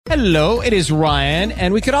Hello, it is Ryan,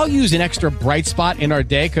 and we could all use an extra bright spot in our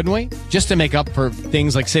day, couldn't we? Just to make up for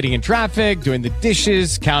things like sitting in traffic, doing the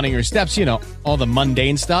dishes, counting your steps, you know, all the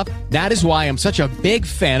mundane stuff. That is why I'm such a big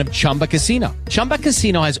fan of Chumba Casino. Chumba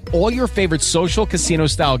Casino has all your favorite social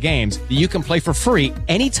casino-style games that you can play for free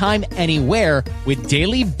anytime, anywhere with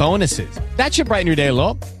daily bonuses. That should brighten your day a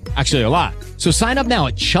little. Actually, a lot. So sign up now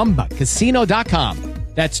at ChumbaCasino.com.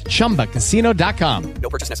 That's ChumbaCasino.com.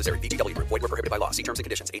 No purchase necessary. VGW Group. Void where prohibited by law. See terms and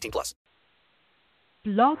conditions. 18+.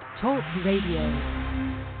 Blog Talk Radio.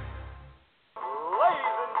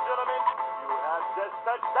 Ladies and gentlemen, you have just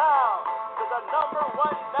touched down to the #1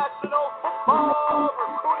 national football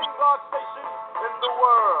recruiting blog station in the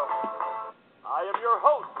world. I am your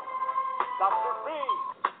host, Dr. Bean,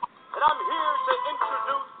 and I'm here to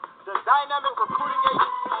introduce the dynamic recruiting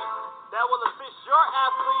agency that will assist your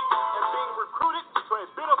athlete in being recruited to a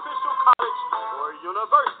beneficial college or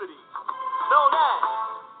university, known as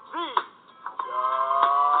the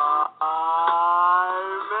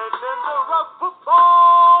Diamond in the Rough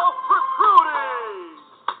Football Recruiting.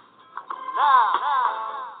 Now,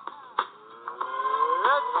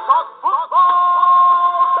 let's talk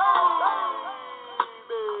football, baby.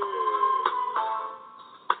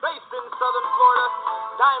 Based in Southern Florida,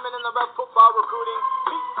 Diamond in the Rough Football Recruiting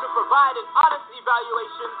seeks to provide an honest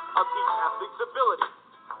evaluation of each athlete's ability,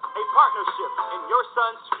 a partnership in your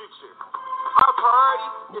son's future. Our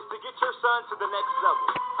priority is to get your son to the next level.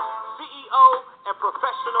 CEO and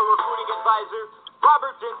professional recruiting advisor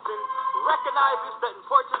Robert Denson recognizes the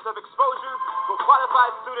importance of exposure for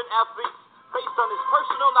qualified student athletes based on his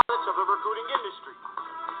personal knowledge of the recruiting industry.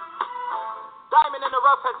 Diamond in the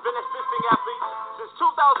Rough has been assisting athletes since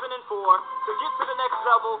 2004 to get to the next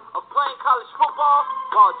level of playing college football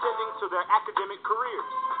while attending to their academic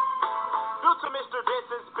careers. Due to Mr.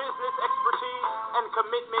 Denson's business expertise and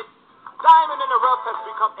commitment, Diamond in the Rough has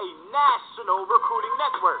become a national recruiting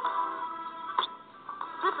network.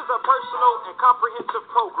 This is a personal and comprehensive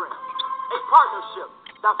program, a partnership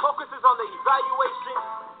that focuses on the evaluation,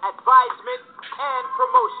 advisement, and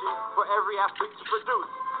promotion for every athlete to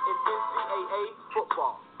produce in NCAA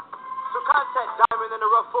football. To contact Diamond in the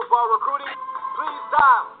Rough Football Recruiting, please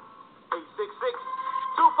dial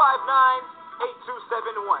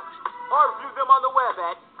 866-259-8271 or view them on the web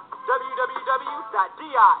at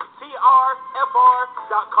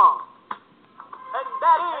www.ditrfr.com. And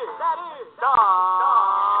that is Diamond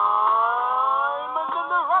in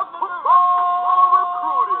the Rough Football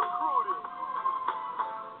Recruiting.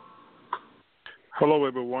 Hello,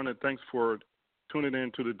 everyone, and thanks for tuning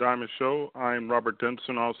in to the Diamond Show. I'm Robert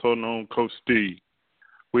Denson, also known Coach D.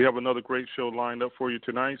 We have another great show lined up for you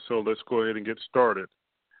tonight, so let's go ahead and get started.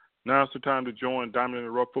 Now's the time to join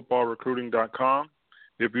DiamondInTheRoughFootballRecruiting.com.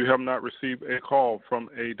 If you have not received a call from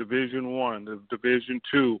a Division I, Division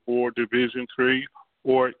II, or Division III,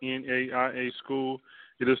 or NAIA school,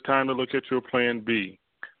 it is time to look at your Plan B.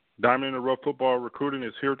 Diamond in the Rough Football Recruiting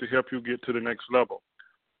is here to help you get to the next level.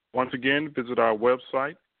 Once again, visit our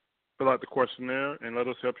website, fill out the questionnaire, and let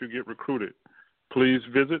us help you get recruited. Please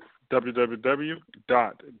visit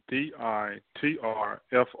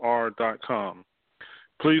www.ditrfr.com.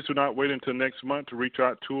 Please do not wait until next month to reach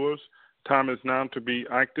out to us. Time is now to be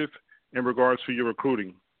active in regards to your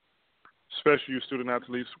recruiting, especially you student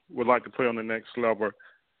athletes would like to play on the next level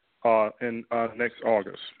in next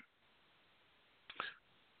August.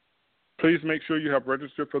 Please make sure you have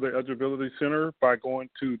registered for the Eligibility Center by going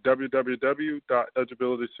to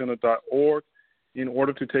www.eligibilitycenter.org. In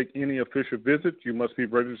order to take any official visit, you must be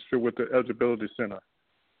registered with the Eligibility Center.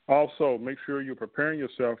 Also, make sure you're preparing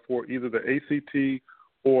yourself for either the ACT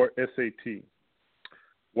or SAT.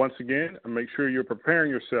 Once again, make sure you're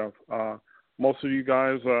preparing yourself. Most of you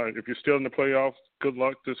guys, if you're still in the playoffs, good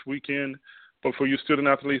luck this weekend. But for you student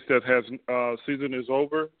athletes that has season is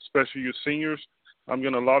over, especially your seniors, I'm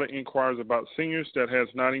getting a lot of inquiries about seniors that has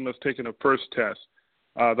not even taken a first test.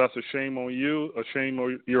 That's a shame on you, a shame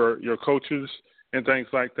on your coaches, and things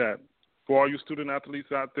like that. For all you student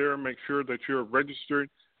athletes out there, make sure that you're registered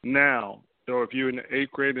now. So if you're in the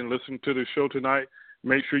 8th grade and listen to the show tonight,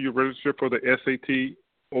 make sure you register for the SAT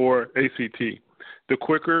or ACT. The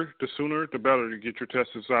quicker, the sooner, the better to get your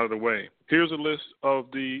tests out of the way. Here's a list of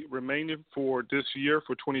the remaining for this year,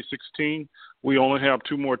 for 2016. We only have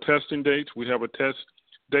 2 more testing dates. We have a test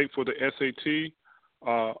date for the SAT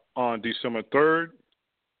on December 3rd.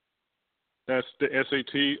 That's the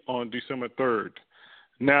SAT on December 3rd.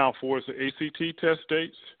 Now, for the ACT test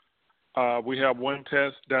dates, we have 1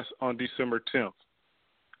 test that's on December 10th.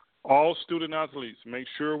 All student athletes, make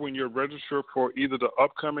sure when you're registered for either the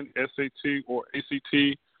upcoming SAT or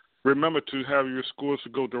ACT Remember to have your scores to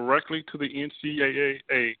go directly to the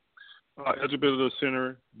NCAA Eligibility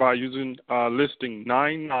Center by using listing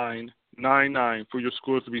 9999 for your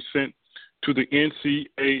scores to be sent to the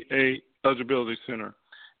NCAA Eligibility Center,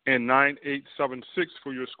 and 9876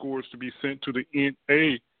 for your scores to be sent to the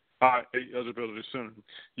NAIA Eligibility Center.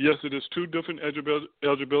 Yes, it is two different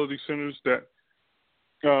eligibility centers that,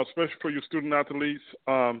 especially for your student athletes,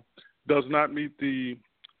 does not meet the,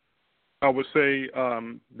 I would say,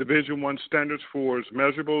 Division I standards for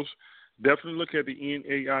measurables. Definitely look at the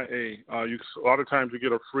NAIA. A lot of times you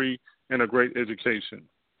get a free and a great education.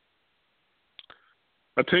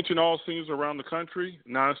 Attention all seniors around the country.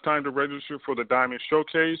 Now it's time to register for the Diamond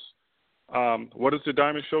Showcase. What is the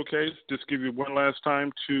Diamond Showcase? Just give you one last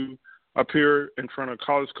time to appear in front of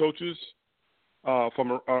college coaches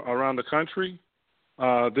from around the country.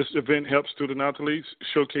 This event helps student athletes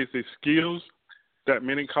showcase their skills that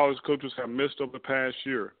many college coaches have missed over the past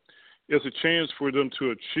year. It's a chance for them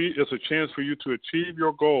to achieve. It's a chance for you to achieve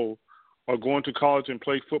your goal of going to college and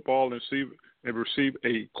play football and receive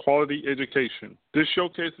a quality education. This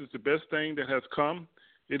showcase is the best thing that has come.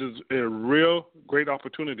 It is a real great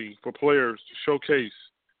opportunity for players to showcase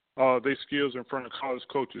their skills in front of college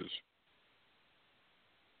coaches.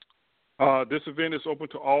 This event is open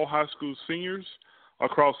to all high school seniors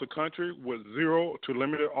across the country with zero to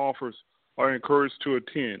limited offers are encouraged to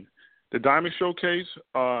attend. The Diamond Showcase,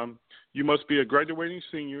 you must be a graduating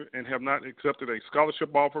senior and have not accepted a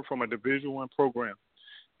scholarship offer from a Division I program.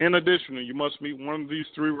 In addition, you must meet one of these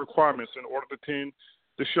three requirements in order to attend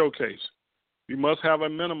the showcase. You must have a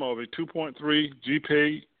minimum of a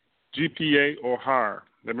 2.3 GPA or higher.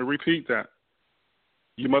 Let me repeat that.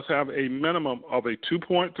 You must have a minimum of a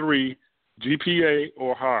 2.3 GPA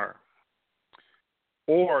or higher.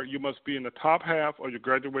 Or you must be in the top half of your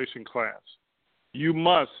graduation class. You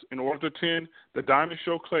must, in order to attend the Diamond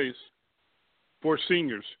Showcase for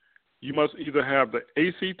seniors, you must either have the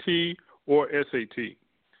ACT or SAT.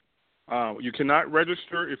 You cannot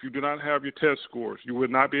register if you do not have your test scores. You would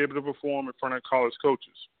not be able to perform in front of college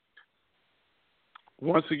coaches.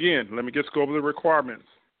 Once again, let me just go over the requirements.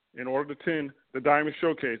 In order to attend the Diamond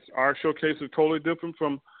Showcase, our showcase is totally different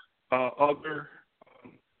from other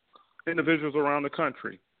individuals around the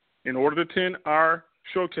country. In order to attend our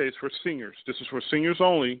showcase for seniors, this is for seniors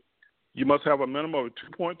only, you must have a minimum of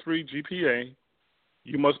a 2.3 GPA.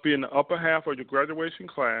 You must be in the upper half of your graduation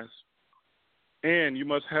class, and you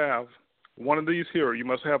must have one of these here. You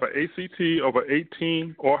must have an ACT over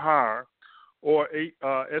 18 or higher, or a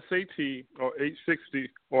SAT or 860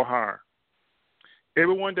 or higher.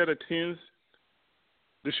 Everyone that attends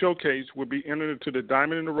the showcase will be entered into the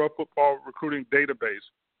Diamond in the Rough Football Recruiting Database,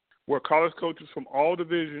 where college coaches from all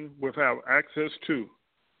divisions will have access to.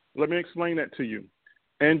 Let me explain that to you.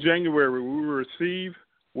 In January, we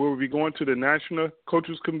will be going to the National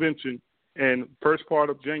Coaches Convention in first part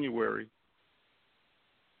of January.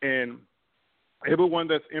 And everyone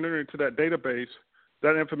that's entered into that database,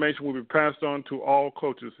 that information will be passed on to all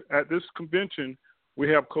coaches. At this convention, we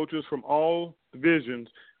have coaches from all divisions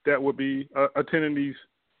that will be attending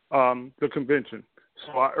the convention.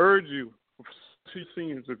 So I urge you,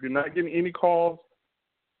 seniors, if you're not getting any calls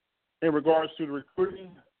in regards to the recruiting,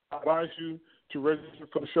 I advise you to register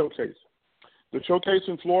for the showcase. The showcase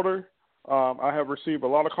in Florida, I have received a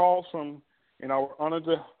lot of calls from, and I will honor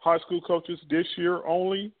the high school coaches this year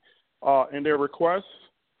only in their requests.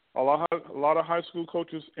 A lot of high school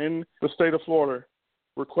coaches in the state of Florida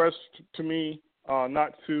request to me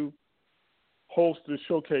not to host the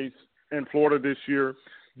showcase in Florida this year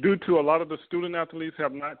due to a lot of the student athletes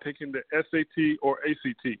have not taken the SAT or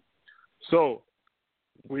ACT. So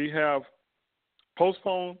we have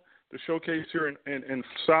postponed the showcase here in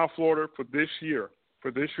South Florida for this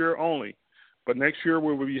year only. But next year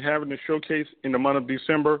we will be having the showcase in the month of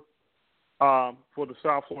December for the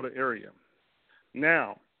South Florida area.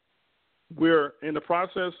 Now, we're in the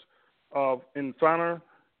process of in final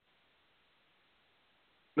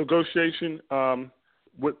negotiation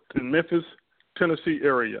with the Memphis, Tennessee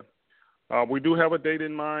area. We do have a date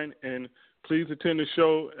in mind, and please attend the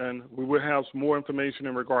show, and we will have some more information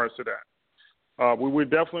in regards to that. We will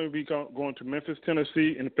definitely be going to Memphis,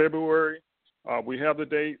 Tennessee in February. We have the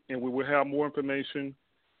date, and we will have more information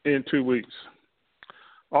in 2 weeks.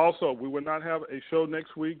 Also, we will not have a show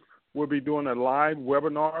next week. We'll be doing a live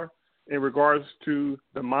webinar in regards to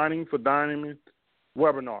the Mining for Diamond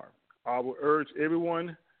webinar. I will urge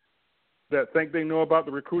everyone that think they know about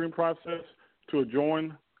the recruiting process to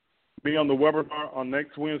join me on the webinar on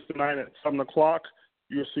next Wednesday night at 7 o'clock.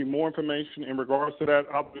 You'll see more information in regards to that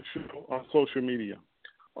out the show on social media,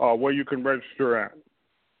 where you can register at.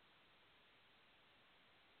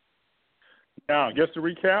 Now, just to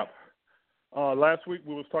recap, last week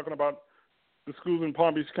we was talking about the schools in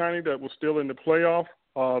Palm Beach County that were still in the playoff,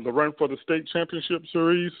 the run for the state championship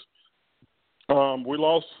series. We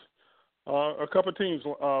lost a couple of teams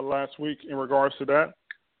last week in regards to that,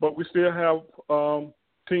 but we still have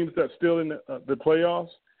teams that's still in the playoffs,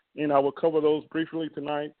 and I will cover those briefly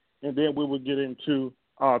tonight, and then we will get into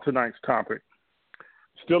tonight's topic.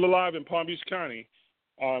 Still alive in Palm Beach County,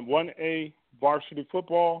 1A varsity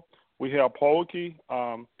football. We have Pahokee.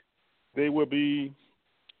 They will be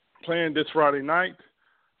playing this Friday night.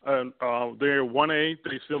 They're 1A.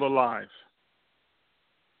 They're still alive.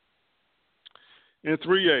 In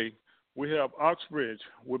 3A, we have Oxbridge.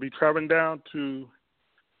 We'll be traveling down to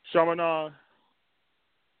Chaminade,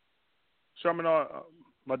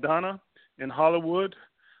 Madonna in Hollywood.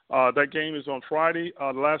 That game is on Friday.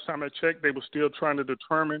 The last time I checked, they were still trying to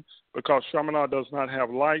determine because Chaminade does not have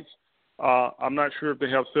lights. I'm not sure if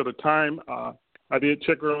they have set a time. I did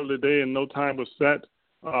check earlier today, and no time was set.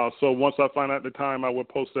 So once I find out the time, I will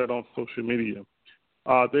post that on social media.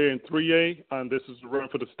 They're in 3A, and this is the run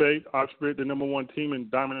for the state. Oxford, the number one team in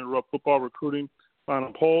Diamond and Rough football recruiting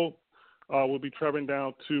final poll, will be traveling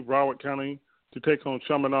down to Broward County to take on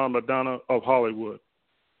Chaminade Madonna of Hollywood.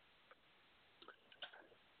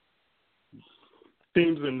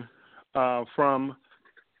 Teams in from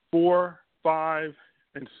 4, 5,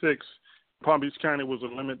 and 6. Palm Beach County was a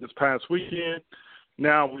limit this past weekend.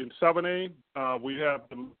 Now we're in 7A. We have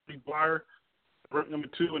the Big Wire, ranked number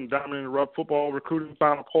 2 in Diamond and Rough football recruiting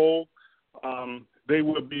final poll. They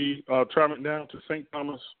will be traveling down to St.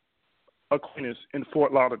 Thomas Aquinas in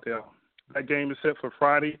Fort Lauderdale. That game is set for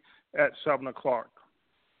Friday at 7 o'clock.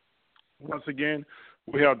 Once again,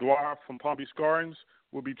 we have Dwyer from Palm Beach Gardens.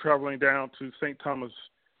 We'll be traveling down to St. Thomas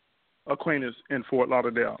Aquinas in Fort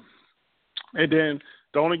Lauderdale. And then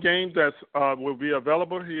the only game that will be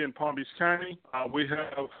available here in Palm Beach County, we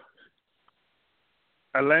have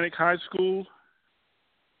Atlantic High School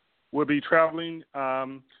will be traveling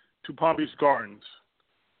to Palm Beach Gardens.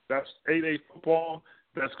 That's 8A football.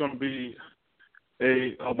 That's going to be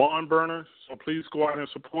a barn burner, so please go out and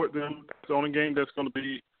support them. That's the only game that's going to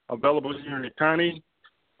be available here in the county.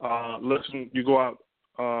 Listen, you go out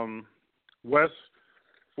west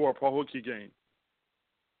for a Pahokee game.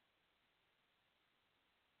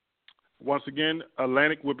 Once again,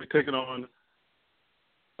 Atlantic will be taking on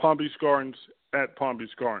Palm Beach Gardens at Palm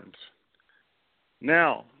Beach Gardens.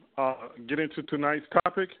 Now, get into tonight's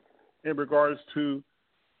topic in regards to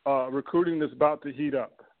recruiting that's about to heat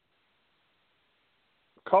up.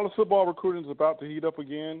 College football recruiting is about to heat up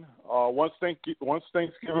again. Once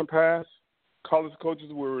Thanksgiving passed, college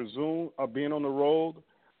coaches will resume being on the road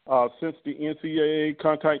since the NCAA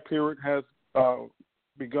contact period has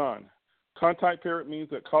begun. Contact period means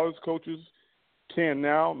that college coaches can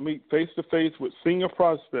now meet face-to-face with senior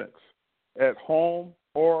prospects at home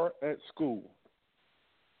or at school.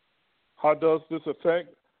 How does this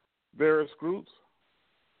affect various groups?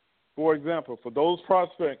 For example, for those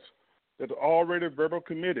prospects that are already verbal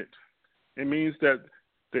committed, it means that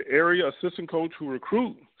the area assistant coach who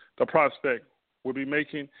recruit the prospect will be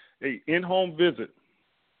making an in-home visit.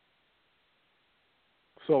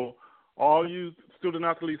 So all you student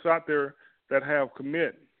athletes out there that have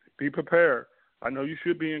commit, be prepared. I know you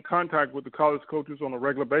should be in contact with the college coaches on a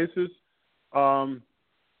regular basis.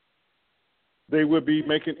 They will be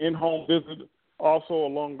making in-home visit also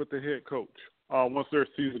along with the head coach once their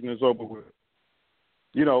season is over with.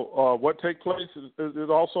 You know, what takes place it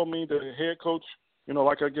also means that the head coach, you know,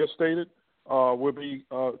 like I just stated, will be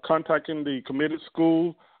contacting the committed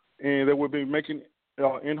school, and they will be making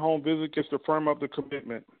in-home visit just to firm up the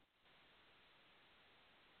commitment.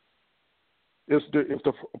 If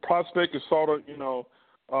the prospect is sort of, you know,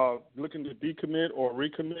 looking to decommit or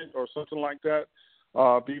recommit or something like that,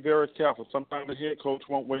 be very careful. Sometimes the head coach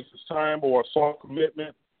won't waste his time or a soft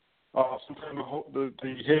commitment. Sometimes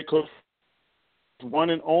the head coach is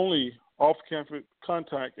one and only off-campus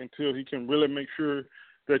contact until he can really make sure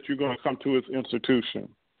that you're going to come to his institution.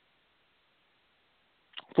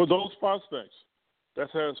 For those prospects that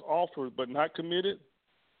has offered but not committed,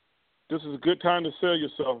 this is a good time to sell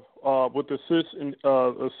yourself with the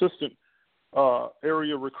assistant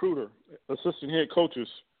area recruiter, assistant head coaches.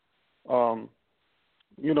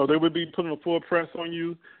 You know, they would be putting a full press on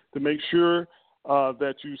you to make sure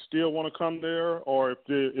that you still want to come there, or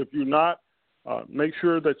if you're not, make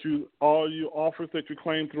sure that all your offers that you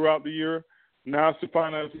claim throughout the year, now it's to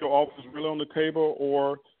find out if your offer is really on the table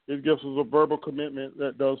or it gives us a verbal commitment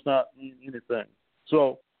that does not mean anything.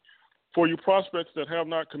 So for you prospects that have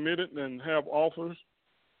not committed and have offers,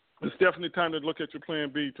 it's definitely time to look at your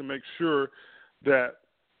plan B to make sure that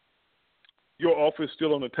your offer is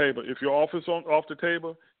still on the table. If your offer is off the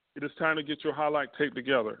table, it is time to get your highlight tape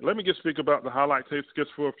together. Let me just speak about the highlight tapes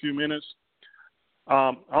just for a few minutes.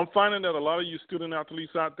 I'm finding that a lot of you student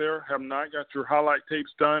athletes out there have not got your highlight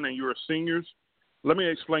tapes done and you're seniors. Let me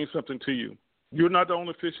explain something to you. You're not the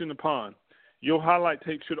only fish in the pond. Your highlight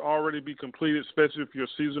tape should already be completed, especially if your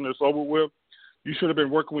season is over with. You should have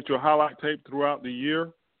been working with your highlight tape throughout the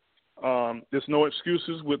year. There's no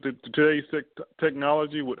excuses with today's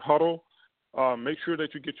technology with Huddle. Make sure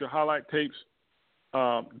that you get your highlight tapes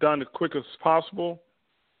done as quick as possible.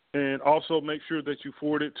 And also make sure that you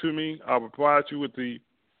forward it to me. I'll provide you with the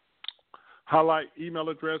highlight email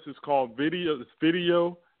address. It's called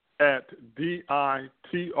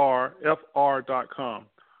video@ditrfr.com.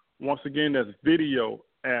 Once again, that's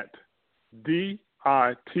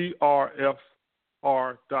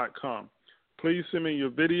video@ditrfr.com. Please send me your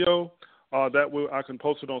video. That way I can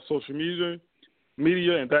post it on social media,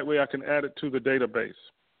 and that way I can add it to the database.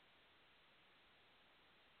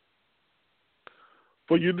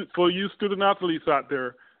 For you student athletes out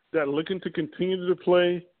there that are looking to continue to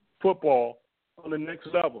play football on the next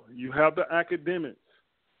level, you have the academics.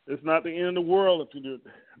 It's not the end of the world if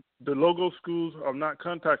the logo schools are not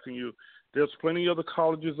contacting you. There's plenty of other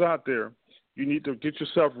colleges out there. You need to get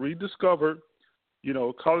yourself rediscovered. You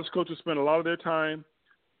know, college coaches spend a lot of their time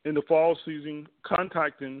in the fall season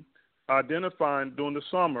contacting, identifying during the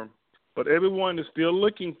summer. But everyone is still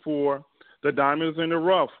looking for the diamonds in the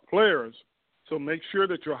rough players. So make sure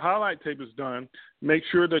that your highlight tape is done. Make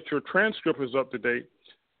sure that your transcript is up to date.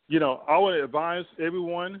 You know, I would advise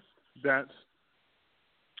everyone that's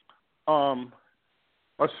a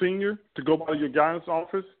senior to go by your guidance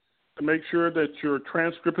office to make sure that your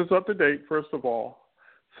transcript is up to date, first of all.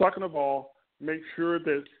 Second of all, make sure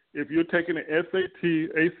that if you're taking an SAT,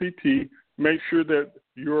 ACT, make sure that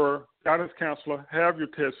your guidance counselor have your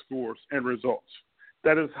test scores and results.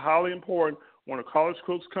 That is highly important when a college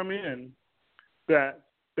coach come in, that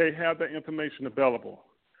they have that information available.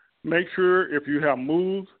 Make sure if you have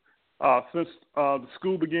moved since the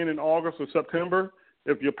school began in August or September,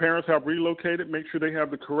 if your parents have relocated, make sure they have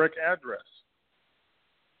the correct address.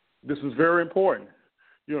 This is very important.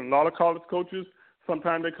 You know, a lot of college coaches,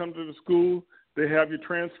 sometimes they come to the school, they have your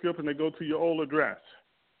transcript, and they go to your old address.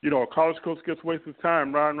 You know, a college coach gets wasted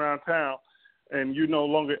time riding around town, and you're no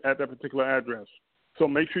longer at that particular address. So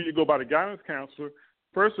make sure you go by the guidance counselor.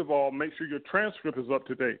 First of all, make sure your transcript is up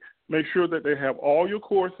to date. Make sure that they have all your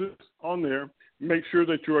courses on there. Make sure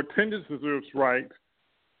that your attendance is right.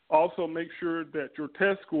 Also, make sure that your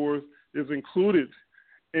test scores is included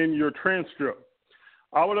in your transcript.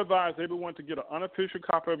 I would advise everyone to get an unofficial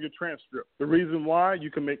copy of your transcript. The reason why,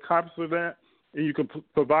 you can make copies of that, and you can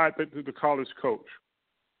provide that to the college coach.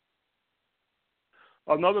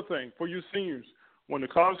 Another thing, for you seniors, when the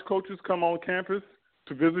college coaches come on campus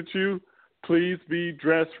to visit you, please be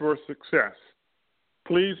dressed for success.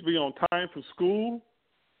 Please be on time for school.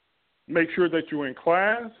 Make sure that you're in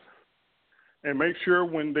class. And make sure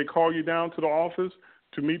when they call you down to the office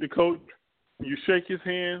to meet the coach, you shake his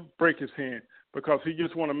hand, break his hand, because he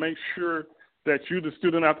just want to make sure that you're the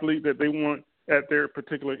student athlete that they want at their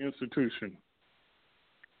particular institution.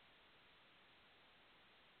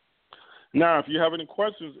 Now, if you have any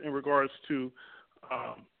questions in regards to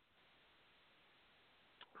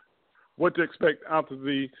what to expect after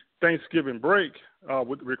the Thanksgiving break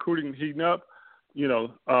with recruiting heating up,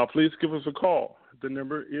 please give us a call. The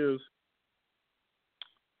number is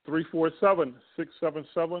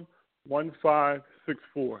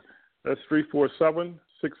 347-677-1564. That's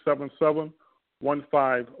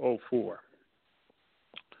 347-677-1504.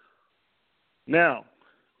 Now,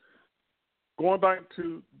 going back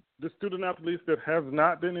to the student athletes that have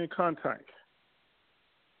not been in contact,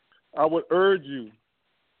 I would urge you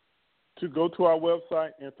to go to our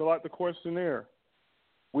website and fill out the questionnaire.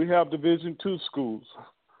 We have Division II schools.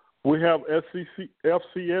 We have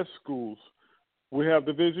FCS schools. We have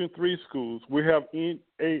Division III schools. We have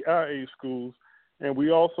NCAA schools. And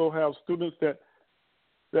we also have students that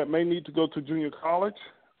may need to go to junior college.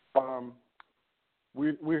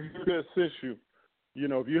 We're here to assist you.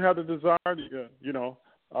 If you have the desire,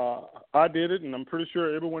 I did it, and I'm pretty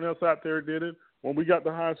sure everyone else out there did it. When we got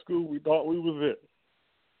to high school, we thought we was it.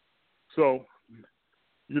 So,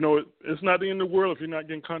 it's not the end of the world if you're not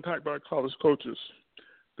getting contacted by college coaches.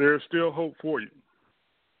 There's still hope for you.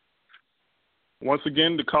 Once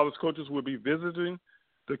again, the college coaches will be visiting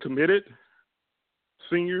the committed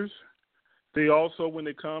seniors. They also, when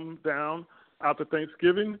they come down after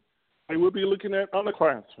Thanksgiving, they will be looking at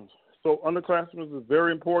underclassmen. So underclassmen is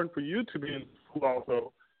very important for you to be in school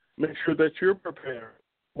also. Make sure that you're prepared.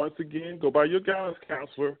 Once again, go by your guidance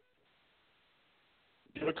counselor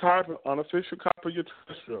Get a copy, unofficial copy of your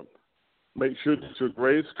transcript. Make sure that your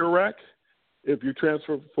grade's correct. If you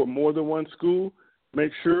transfer for more than one school,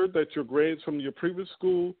 make sure that your grades from your previous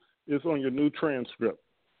school is on your new transcript.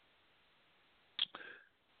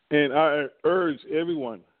 And I urge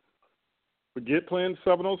everyone, forget Plan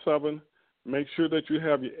 707. Make sure that you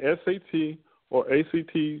have your SAT or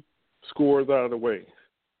ACT scores out of the way.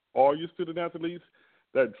 All you student athletes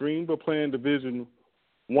that dream of playing Division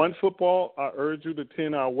I football, I urge you to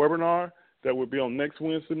attend our webinar that will be on next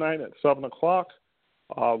Wednesday night at 7 o'clock.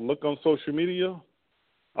 Look on social media.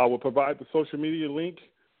 I will provide the social media link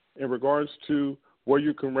in regards to where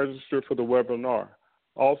you can register for the webinar.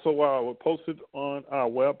 Also, I will post it on our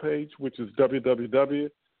webpage, which is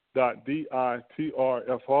www.ditrfr.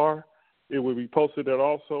 It will be posted there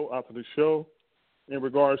also after the show in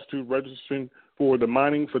regards to registering for the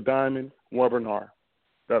Mining for Diamond webinar.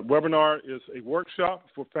 That webinar is a workshop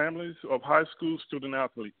for families of high school student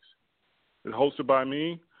athletes. It's hosted by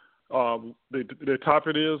me. The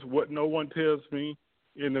topic is what no one tells me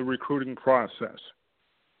in the recruiting process.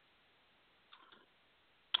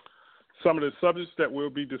 Some of the subjects that we'll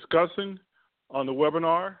be discussing on the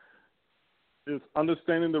webinar is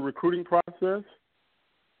understanding the recruiting process.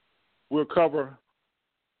 We'll cover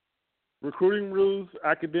recruiting rules,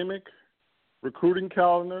 academic, recruiting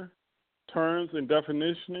calendar, terms and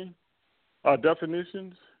definitions.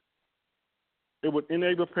 It would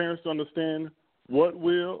enable parents to understand what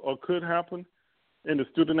will or could happen in the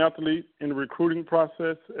student athlete in the recruiting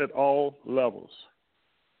process at all levels.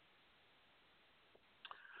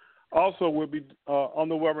 Also, we'll be on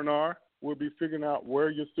the webinar, we'll be figuring out where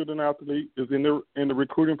your student athlete is in the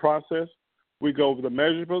recruiting process. We go over the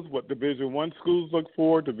measurables, what Division I schools look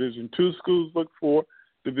for, Division II schools look for,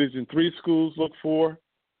 Division III schools look for,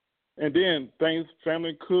 and then things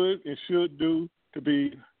family could and should do to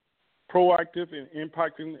be proactive in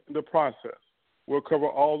impacting the process. We'll cover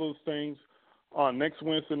all those things on next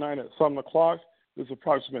Wednesday night at 7 o'clock. There's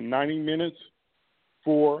approximately 90 minutes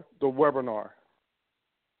for the webinar.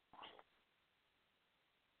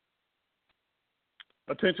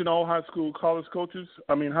 Attention all high school coaches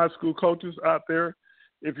out there.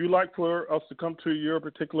 If you'd like for us to come to your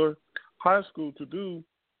particular high school to do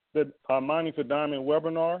the Mining for Diamond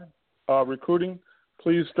webinar recruiting,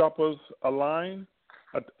 please drop us a line,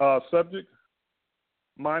 subject,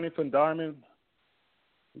 Mining for Diamond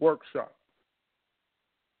workshop.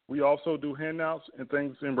 We also do handouts and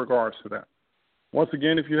things in regards to that. Once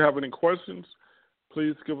again, if you have any questions,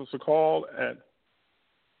 please give us a call at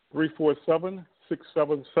 347-677-1564.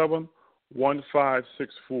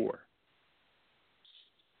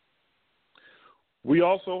 We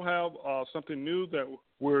also have something new that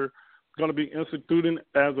we're going to be instituting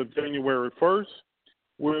as of January 1st.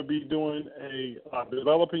 We'll be doing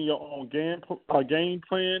developing your own game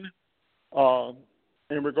plan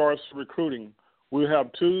in regards to recruiting. We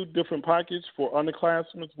have two different packages for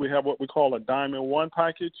underclassmen. We have what we call a Diamond 1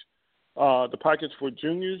 package. The package for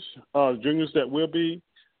juniors that will be,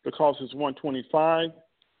 the cost is $125,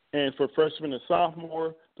 and for freshmen and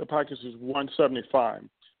sophomore, the package is $175.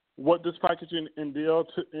 What this package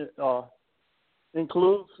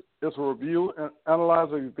includes is a review and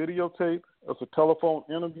analyze a videotape, as a telephone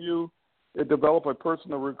interview. It develops a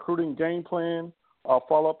personal recruiting game plan, a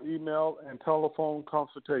follow-up email, and telephone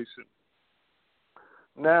consultation.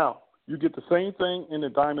 Now, you get the same thing in the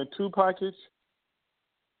Diamond 2 package.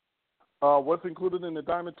 What's included in the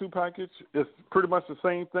Diamond 2 package is pretty much the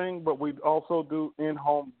same thing, but we also do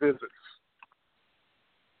in-home visits.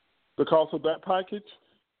 The cost of that package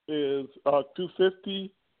is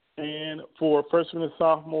 $250, and for freshmen and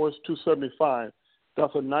sophomores, $275.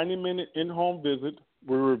 That's a 90-minute in-home visit.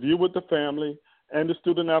 We review with the family and the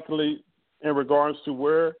student athlete in regards to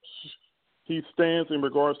where he stands in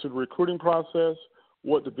regards to the recruiting process,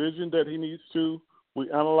 what division that he needs to. We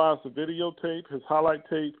analyze the videotape, his highlight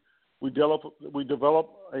tape. We develop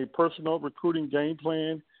a personal recruiting game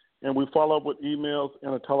plan, and we follow up with emails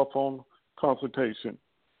and a telephone consultation.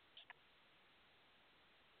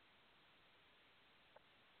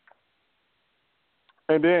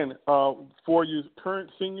 And then for you current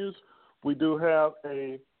seniors, we do have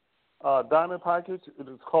a Diamond package. It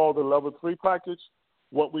is called the Level 3 package.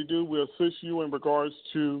 What we do, we assist you in regards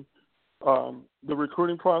to the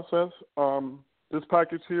recruiting process. This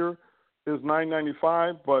package here is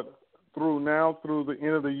 $995, but through the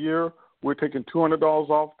end of the year, we're taking $200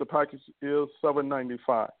 off. The package is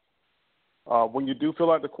 $795. When you do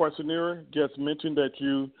fill out the questionnaire, it gets mentioned that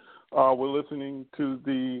you were listening to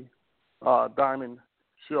the Diamond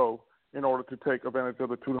show in order to take advantage of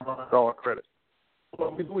the $200 credit.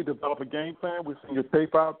 What we do, we develop a game plan. We send your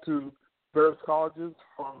tape out to various colleges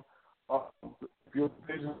from if you're a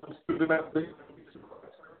student athlete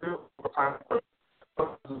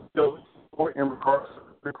or in regards to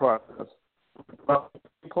the process.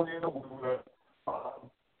 Plan will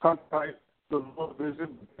contact the division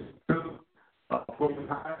for the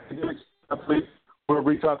high athletes. We'll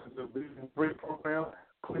reach out to the Division 3 program.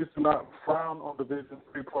 Please do not frown on Division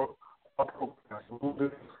 3 program. We'll be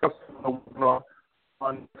discussing the webinar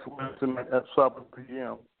on Wednesday night at 7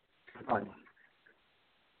 p.m.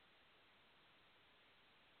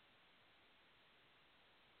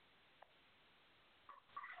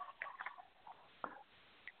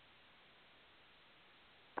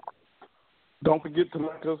 Don't forget to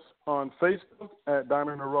like us on Facebook at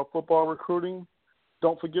Diamond and Rough Football Recruiting.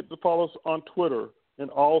 Don't forget to follow us on Twitter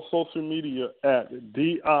and all social media at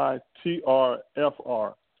DITRFR.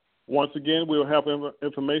 Once again, we'll have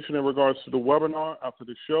information in regards to the webinar after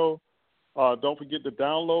the show. Don't forget to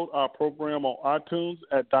download our program on iTunes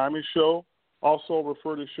at Diamond Show. Also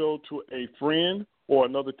refer the show to a friend or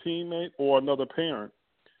another teammate or another parent.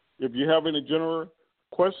 If you have any general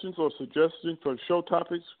questions or suggestions for show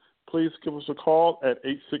topics, please give us a call at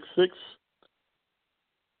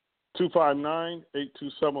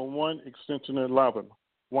 866-259-8271, extension 11.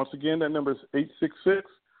 Once again, that number is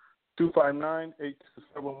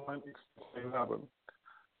 866-259-8271, extension 11.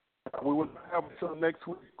 We will have a show next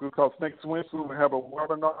week because next Wednesday we will have a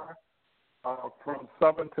webinar from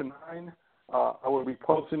 7 to 9. I will be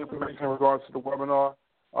posting information in regards to the webinar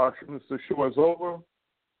since the show is over.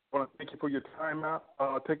 I want to thank you for your time out,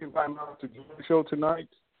 taking time out to join the show tonight.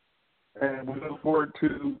 And we look forward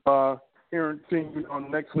to seeing you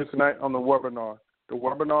on next Wednesday night on the webinar. The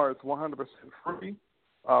webinar is 100% free.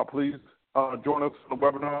 Please join us on the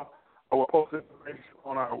webinar. I will post information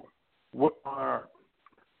on our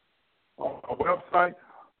website,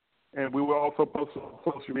 and we will also post it on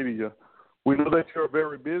social media. We know that you're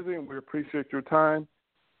very busy, and we appreciate your time.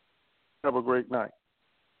 Have a great night.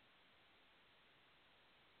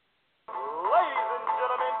 Ladies and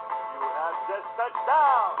gentlemen, you have just touched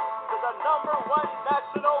down to the number one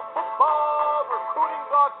national football recruiting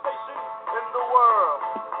blog station in the world.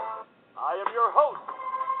 I am your host,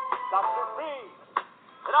 Dr. Bean,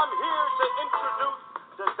 and I'm here to introduce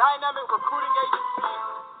the dynamic recruiting agency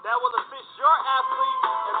that will assist your athlete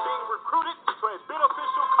in being recruited to a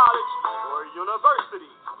beneficial college or university,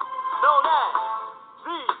 known as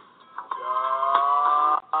the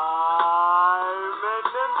Diamond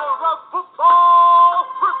in the Rough Football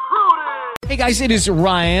Recruiting. Hey guys, it is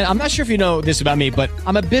Ryan. I'm not sure if you know this about me, but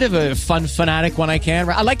I'm a bit of a fun fanatic when I can.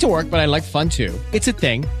 I like to work, but I like fun too. It's a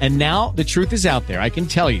thing. And now the truth is out there. I can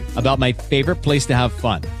tell you about my favorite place to have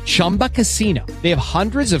fun. Chumba Casino. They have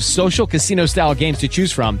hundreds of social casino style games to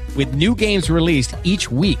choose from with new games released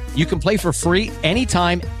each week. You can play for free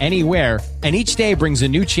anytime, anywhere. And each day brings a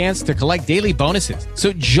new chance to collect daily bonuses.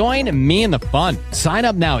 So join me in the fun. Sign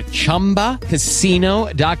up now at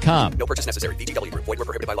ChumbaCasino.com. No purchase necessary. VGW Group. Void where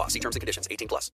prohibited by law. See terms and conditions. 18+.